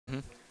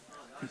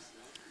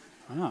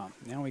Ah,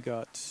 now we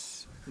got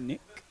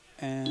Nick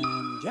and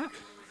Jack,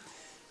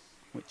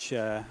 which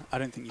I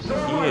don't think you could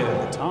hear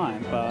at the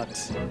time, but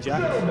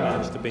Jack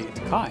managed to beat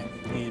Kai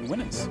in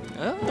winners.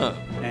 Oh.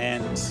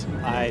 And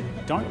I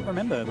don't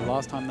remember the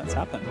last time that's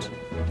happened,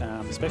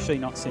 especially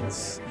not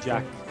since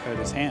Jack hurt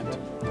his hand.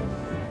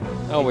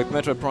 Oh, with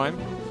Metro Prime?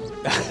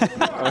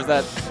 Or was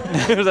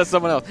that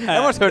someone else?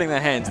 Everyone's hurting their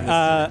hands in this,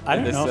 I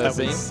don't know if that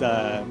scene. was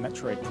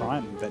Metroid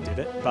Prime that did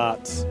it,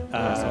 but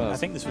I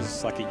think this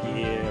was like a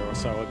year or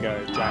so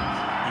ago.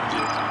 Jack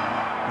injured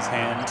his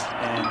hand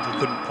and he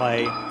couldn't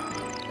play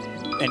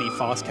any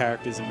fast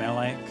characters in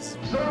Melee because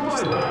he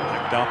just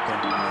packed up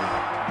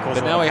and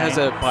caused But now he has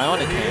a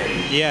bionic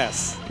hand.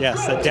 Yes,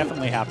 that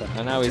definitely happened.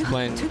 And now he's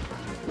playing...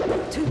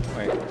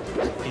 Wait.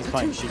 He's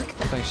playing Sheik.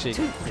 Playing Sheik.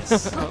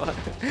 Yes.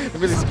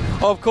 Really,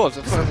 oh, of course.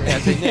 Of course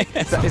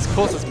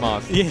it's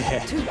Marth.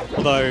 Yeah.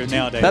 Although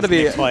nowadays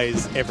Nick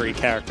plays every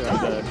character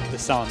under the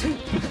sun.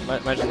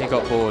 Imagine he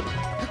got bored.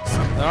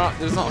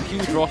 There's not a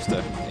huge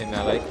roster in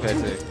LA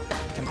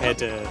compared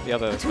to the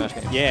other Smash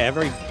games. Yeah,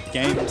 every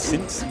game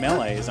since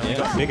Melee has only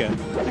gotten bigger.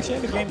 Actually,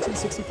 every game since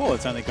 64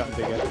 it's only gotten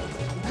bigger.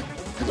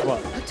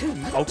 What?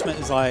 Ultimate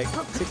is like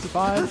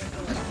 65 or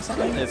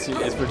something? It's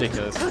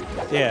ridiculous.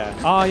 Yeah.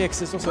 Oh, yeah, because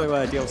there's also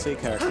DLC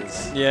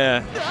characters.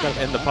 Yeah,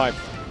 in the pipe.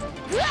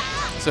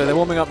 So they're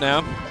warming up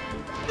now.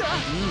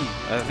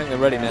 I think they're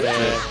ready now.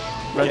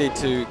 Ready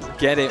to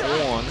get it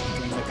on.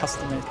 Doing the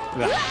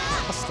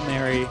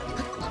customary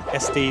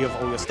SD of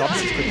all your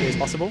stops as quickly as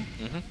possible.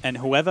 And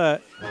whoever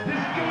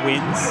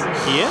wins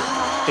here,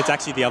 it's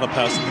actually the other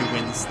person who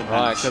wins the match.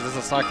 Right, because there's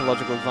a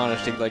psychological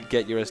advantage to like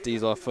get your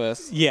SDs off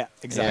first. Yeah,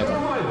 exactly.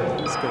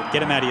 It's good. Get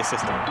them out of your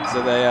system.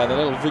 So the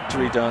little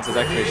victory dance is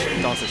actually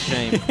a dance of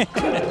shame.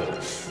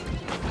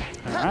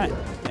 All right,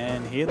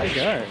 and here they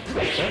go.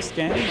 First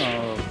game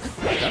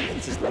of, I don't think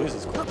this is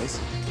losers quarters.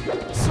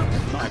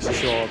 I'm not actually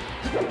sure.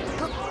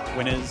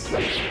 Winners,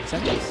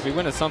 semis. We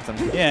win at something.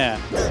 Yeah,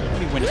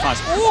 we win at five.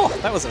 Oh,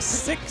 that was a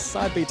sick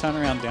side B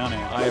turnaround down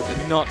air. I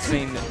have not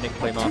seen Nick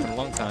play Marth in a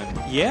long time.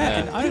 Yeah,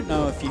 and I don't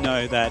know if you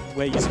know that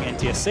we're using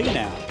NTSC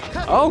now.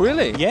 Oh,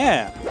 really?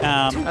 Yeah.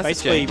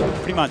 Basically,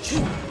 pretty much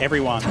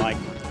everyone, like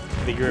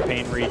the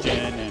European region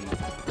and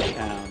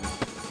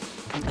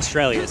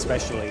Australia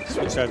especially,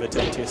 switched over to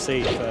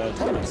NTSC for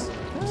tournaments.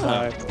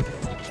 So,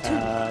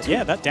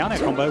 yeah, that down air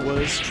combo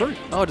was true.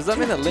 Oh, does that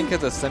mean that Link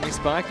has a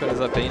semi-spike, or does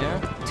that B now?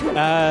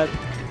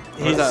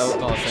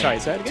 Sorry,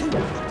 say it again?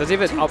 Does he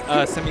have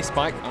a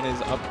semi-spike on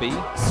his up B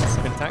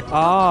spin attack?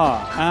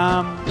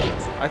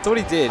 I thought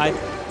he did.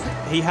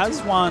 He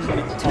has one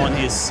on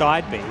his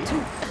side B,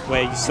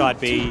 where you side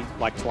B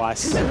like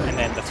twice, and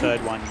then the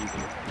third one you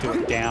do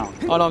it down.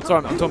 Oh no, I'm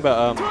sorry. I'm talking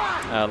about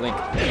Link.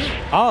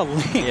 Oh,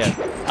 Link. Yeah,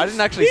 I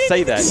didn't actually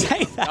say that.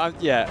 Say that.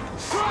 Yeah,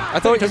 I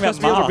thought you were supposed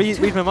to be able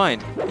to read my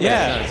mind.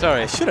 Yeah, no,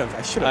 sorry. I should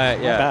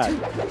have. Yeah.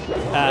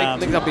 Bad.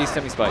 Link's up B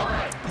semi-spike.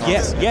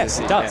 Yes,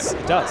 it does.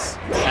 It does.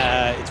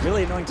 It's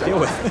really annoying to deal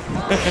with.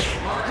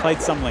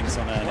 Played some Links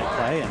on a net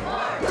play, and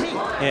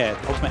yeah,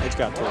 ultimate edge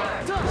guard tool.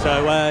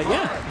 So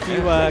yeah, if you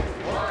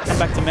come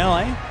back to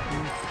Melee,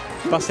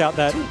 bust out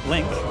that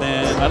Link,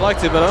 then I'd like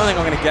to, but I don't think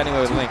I'm going to get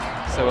anywhere with Link.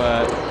 So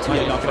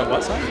you're not going to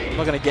what, sorry? I'm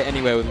not going to get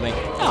anywhere with Link.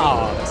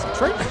 Oh, that's not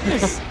true.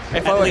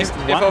 If at least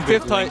one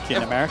fifth Link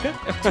in America,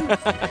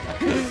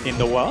 in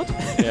the world.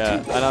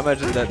 Yeah, and I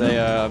imagine that they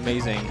are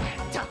amazing.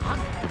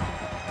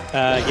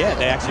 Yeah,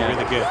 they're actually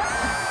really good.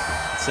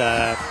 It's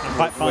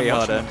quite fun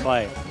watching them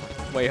play.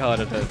 Way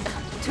harder to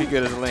be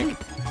good as a Link.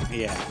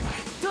 Yeah.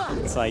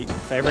 It's like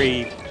for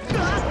every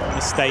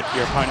mistake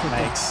your opponent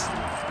makes,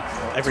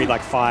 every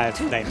like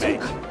 5 they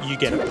make, you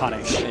get a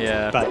punish.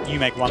 Yeah. But you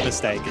make one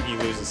mistake and you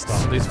lose a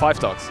stock. Lose 5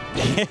 stocks.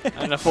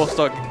 And a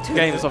 4-stock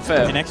game is not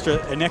fair. An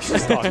extra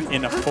stock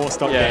in a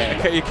 4-stock game.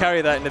 Yeah, you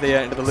carry that into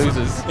the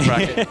losers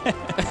bracket.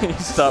 You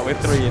start with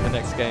 3 in the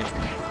next game.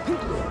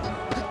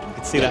 You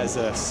can see that as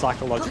a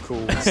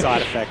psychological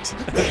side effect.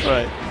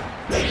 Right.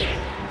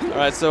 All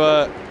right,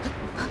 so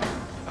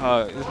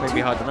this may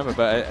be hard to remember,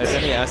 but has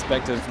any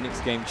aspect of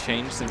Nick's game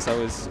changed since I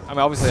was... I mean,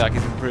 obviously, like,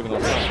 he's improving all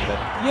the time, but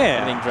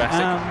yeah, anything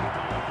drastic?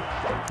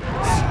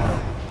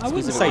 I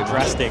wouldn't say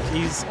drastic.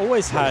 He's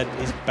always had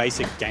his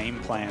basic game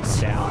plans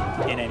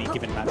down in any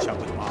given matchup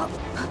with Marth.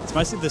 It's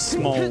mostly the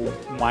small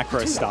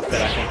micro stuff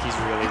that I think he's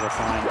really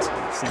refined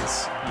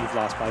since you've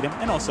last played him,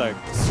 and also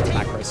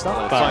macro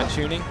stuff.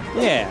 Fine-tuning?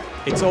 Yeah,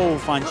 it's all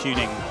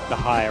fine-tuning the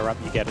higher up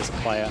you get as a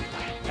player.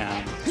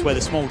 It's where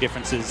the small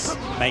differences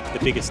make the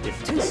biggest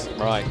difference.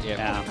 Right,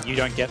 yeah. You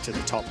don't get to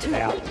the top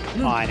without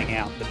ironing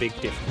out the big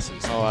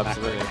differences. Oh,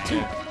 absolutely.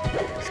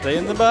 Yeah. Stay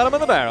in the bottom of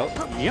the barrel.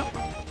 Yep.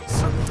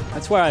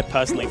 That's where I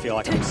personally feel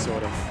like I'm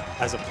sort of,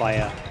 as a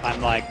player,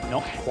 I'm like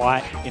not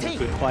quite in a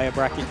good player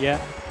bracket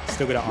yet.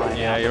 Still got to iron out.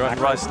 Yeah, you're right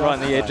on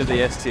the edge of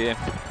the S tier.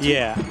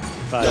 Yeah.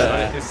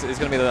 But it's going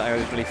to be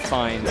those really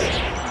fine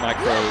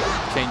micro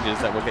changes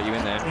that will get you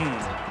in there.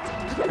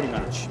 Pretty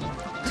much.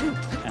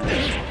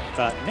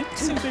 But Nick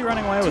seems to be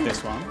running away with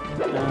this one.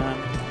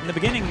 In the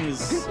beginning, he was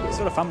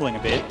sort of fumbling a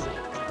bit,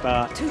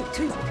 but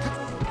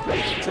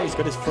so he's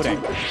got his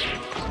footing.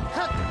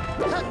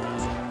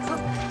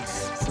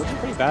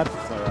 pretty bad for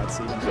flow rights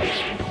even,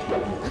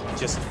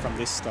 just from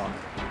this stock.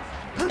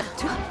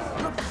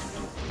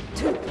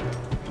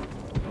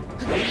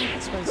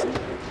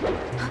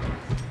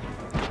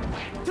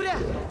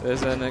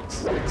 There's an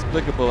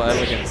explicable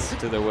elegance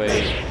to the way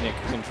Nick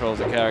controls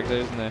a character,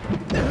 isn't there?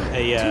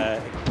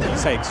 Did you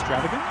say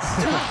extravagance?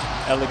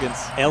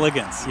 Elegance.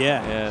 Elegance,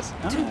 yeah. Yes.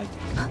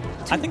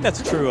 I think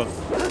that's true of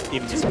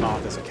even just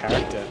Marth as a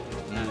character.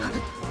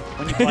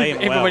 When you play him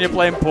Even well, when you're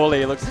playing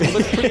poorly, it looks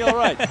pretty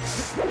alright.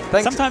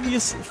 Sometimes you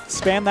just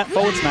spam that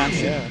forward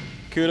smash. Yeah.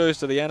 Kudos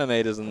to the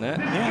animators in that.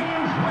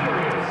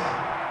 Yeah.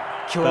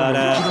 But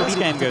this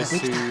game goes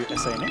to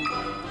SA Nick,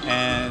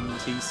 and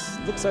he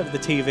looks over the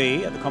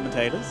TV at the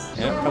commentators,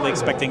 probably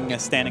expecting a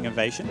standing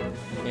ovation.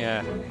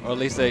 Yeah, or at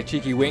least a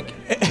cheeky wink.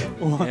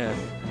 Yeah.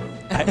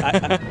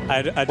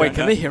 I don't wait,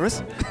 can know. they hear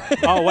us?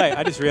 Oh wait,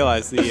 I just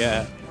realized the.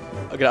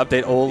 I'm gonna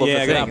update all of the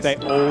things. Yeah, I'm gonna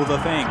update all the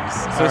things.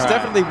 So it's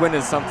definitely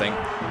winners something.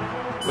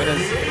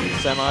 Winners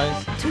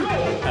semis.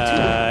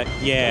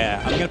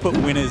 Yeah, I'm gonna put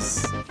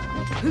winners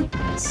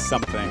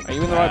something. Are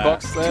you in the right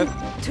box there?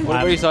 What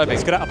are you typing?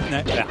 It's gonna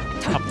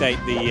update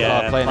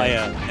the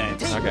player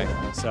names. Okay.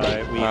 So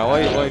we.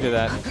 Alright, while you do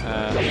that,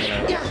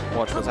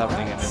 watch what's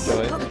happening and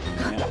enjoy it.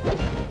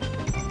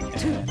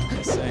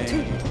 And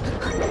say.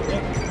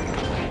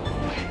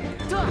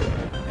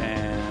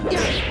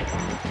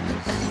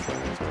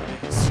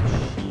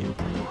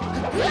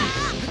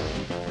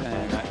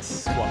 And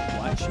that's what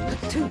white sheep.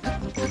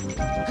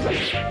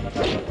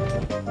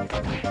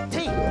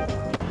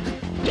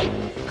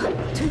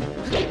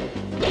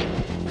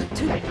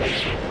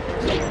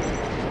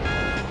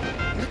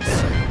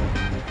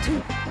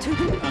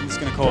 I'm just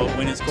going to call it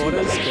winners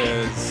quarters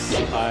because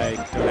I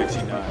don't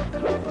actually know.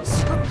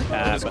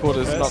 Winners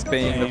quarters not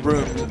being the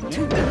room.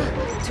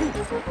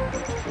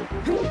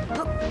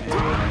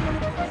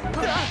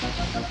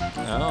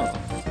 Oh,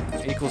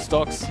 equal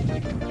stocks.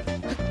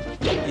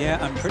 Yeah,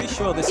 I'm pretty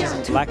sure this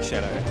is Black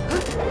Shadow.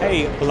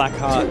 Hey,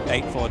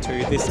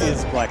 Blackheart842, this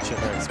is Black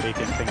Shadow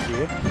speaking, thank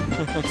you.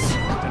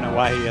 Don't know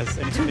why he has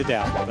anything to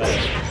doubt, but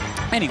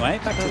anyway,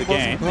 back to the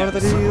game. Part of the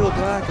deal,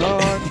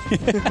 Blackheart.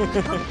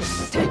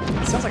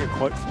 It sounds like a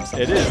quote from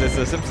something. It is, it's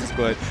a Simpsons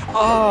quote.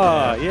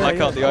 Oh, yeah.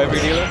 Blackheart, the ivory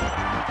dealer?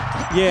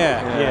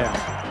 Yeah.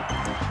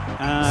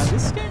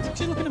 This game's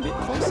actually looking a bit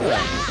closer.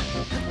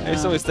 I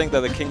used to always think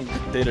that the King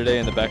Day-to-Day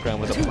in the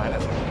background was a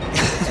planet.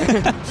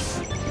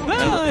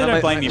 Well, I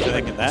don't blame you for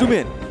thinking that. Zoom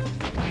in.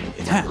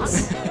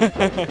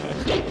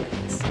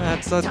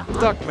 That's a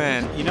duck,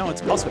 man. You know,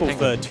 it's possible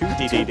for two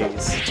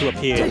DDDs to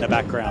appear in the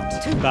background,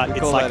 but it's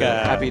call like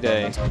that a happy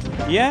day.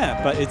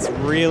 Yeah, but it's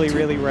really,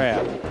 really rare.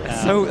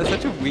 It's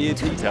such a weird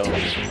detail.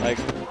 Like,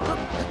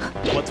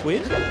 what's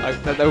weird?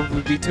 That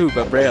would be two,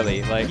 but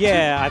rarely. Like,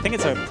 yeah, I think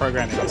it's a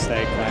programming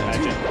mistake, I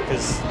imagine,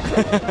 because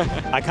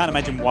I can't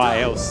imagine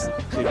why else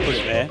they'd put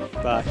it there.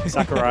 But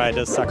Sakurai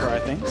does Sakurai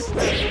things.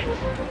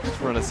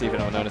 Just want to see if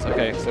anyone noticed.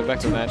 Okay, so back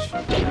to the match.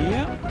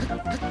 Yeah.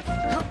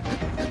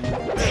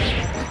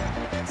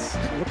 It's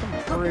looking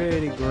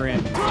pretty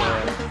grim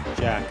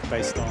for Jack,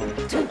 based on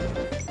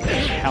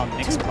how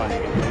Nick's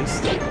playing at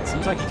least. It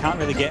seems like he can't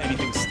really get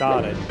anything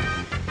started.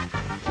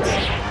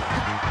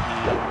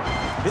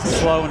 A bit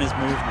slow in his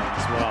movement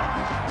as well.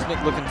 Is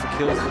Nick looking for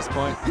kills at this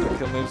point?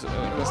 Kill moves?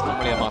 That's not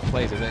really how Marth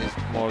plays, is it? It's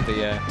more of the...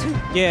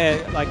 Yeah,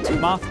 like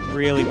Marth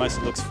really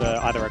mostly looks for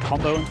either a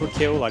combo into a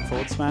kill, like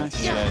forward smash,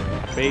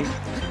 B,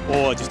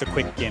 or just a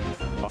quick gimp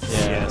off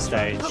the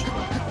stage.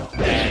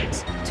 And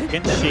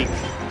against Sheik,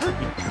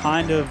 you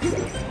kind of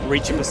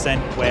reach a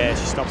percent where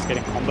she stops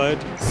getting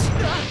comboed,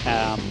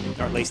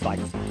 or at least like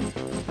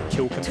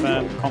kill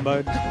confirm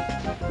comboed,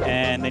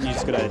 and then you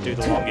just gotta do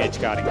the long edge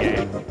guard and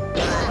gang.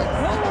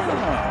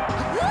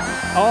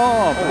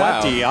 Oh, wow.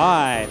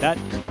 DI. That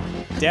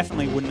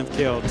definitely wouldn't have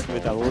killed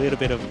with a little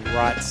bit of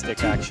right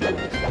stick action.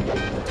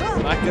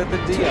 Back at the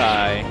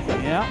DI.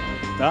 Yeah,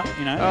 but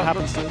you know, it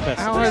happens to the best.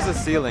 How high is the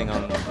ceiling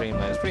on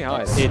Dreamland? It's pretty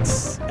high.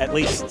 It's at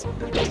least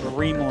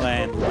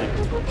Dreamland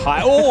length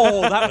high.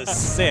 Oh, that was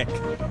sick.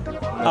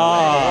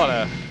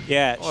 Oh,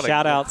 yeah,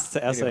 shout outs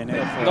to SA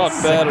Nick. Not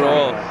bad at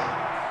all.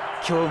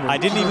 I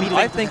didn't even think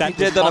I think that he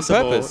did that on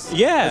purpose.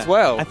 Yeah, as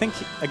well. I think,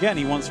 again,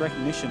 he wants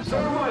recognition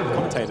from the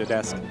commentator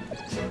desk.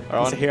 He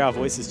wants to hear our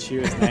voices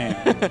cheer his name.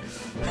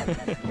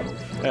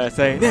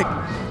 Say Nick.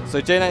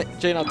 So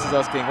J-Nuts is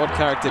asking, what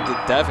character did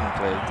Davin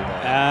play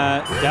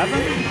today?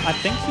 Davin, I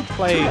think he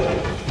played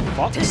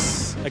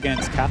Fox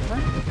against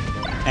Catherine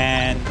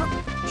and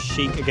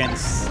Sheik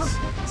against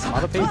some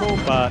other people,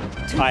 but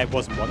I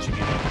wasn't watching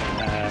it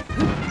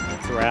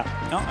throughout.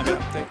 No, I got to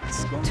update the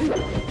score.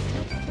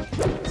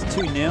 It's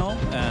 2-0.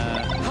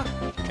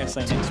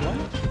 SA Nick's way.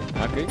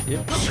 Okay,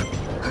 yep.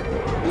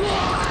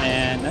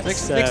 And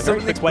that's a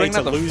very quick way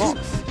to lose.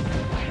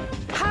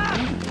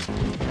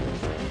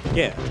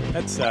 Yeah,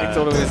 that's... I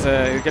thought it was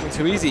getting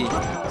too easy,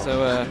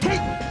 so...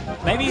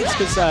 maybe it's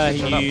because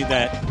he knew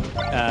that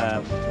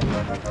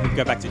he could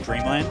go back to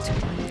Dreamland. Oh,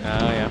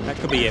 yeah. That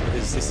could be it,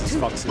 because this is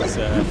Fox's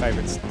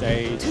favourite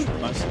stage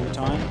most of the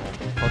time.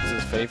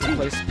 Fox's favourite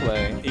place to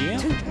play. Yeah.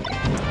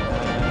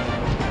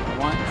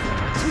 One.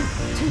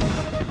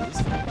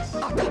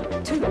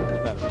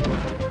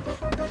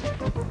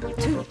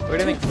 Where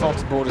do you think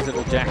Fox bought his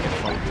little jacket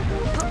from?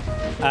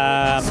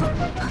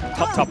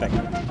 Hot Topic.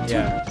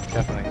 Yeah,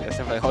 definitely. It's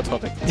definitely a Hot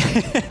Topic.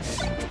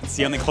 It's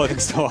the only clothing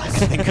store I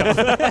can think of.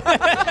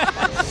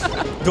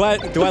 Do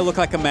I look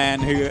like a man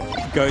who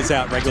goes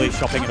out regularly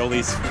shopping at all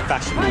these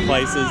fashionable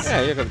places?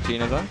 Yeah, you've got the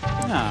chinos on.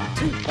 No.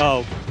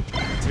 Oh,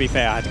 to be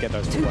fair, I had to get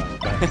those for work.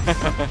 But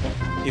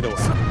either way.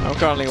 I'm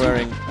currently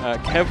wearing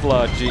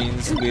Kevlar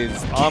jeans with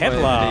armor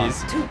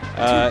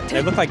underneath.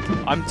 They look like...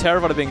 I'm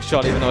terrified of being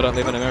shot even though I don't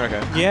live in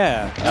America.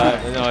 Yeah.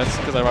 No, it's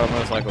because I ride a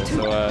motorcycle.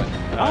 So,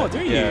 oh, do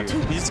you? Yeah.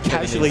 You just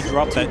casually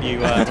drop that you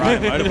ride a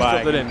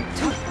motorbike. It in.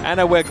 And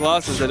I wear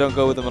glasses that don't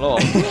go with them at all.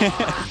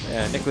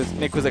 Yeah,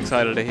 Nick was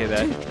excited to hear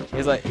that.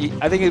 He's like,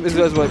 I think it was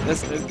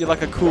you're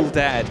like a cool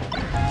dad.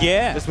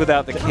 Yeah. Just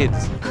without the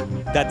kids.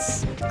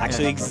 That's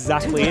actually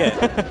exactly it.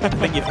 I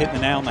think you've hit the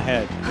nail on the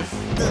head.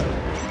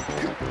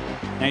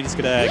 Now you just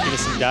gotta give us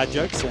some dad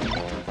jokes and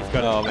you've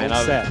got oh man,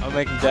 I'm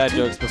making dad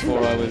jokes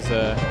before I was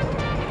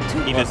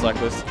even a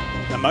motorcyclist.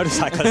 A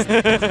motorcyclist,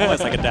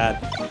 almost like a dad.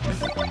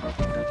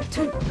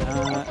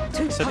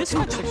 So this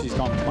match actually has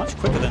gone much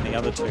quicker than the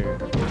other two.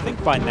 I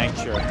think by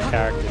nature of the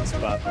characters,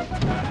 but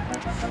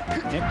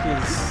Nick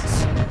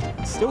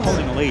is still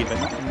holding a lead, but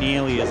not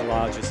nearly as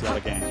large as the other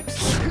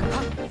games.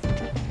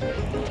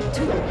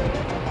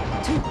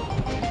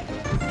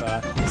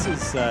 But this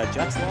is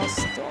Jack's last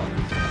stop.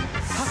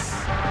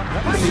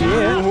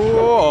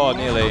 Oh,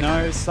 nearly.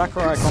 No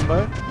Sakurai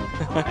combo.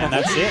 And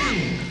that's it.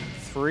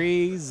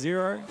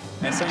 3-0.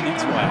 SA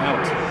Nick's way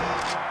out.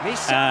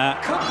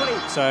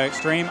 So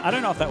Extreme, I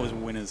don't know if that was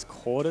winners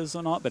quarters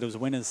or not, but it was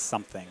winners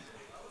something.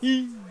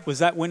 Was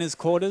that winners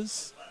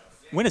quarters?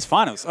 Winners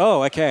finals.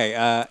 Oh,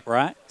 okay.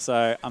 Right.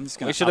 So I'm just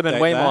going to We should have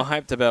been way more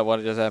hyped about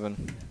what just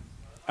happened.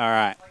 All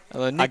right.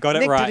 Nick, I got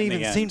it right. Nick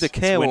didn't even seem to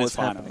care what was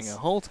happening the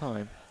whole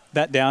time.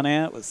 That down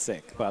air was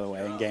sick, by the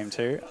way, in game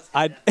 2.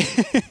 All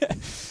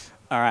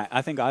right.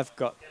 I think I've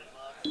got...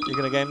 You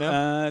got a game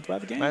now? Do I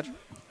have a game? Match?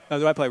 Oh,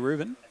 do I play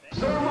Ruben?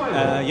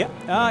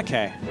 Yeah.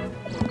 Okay.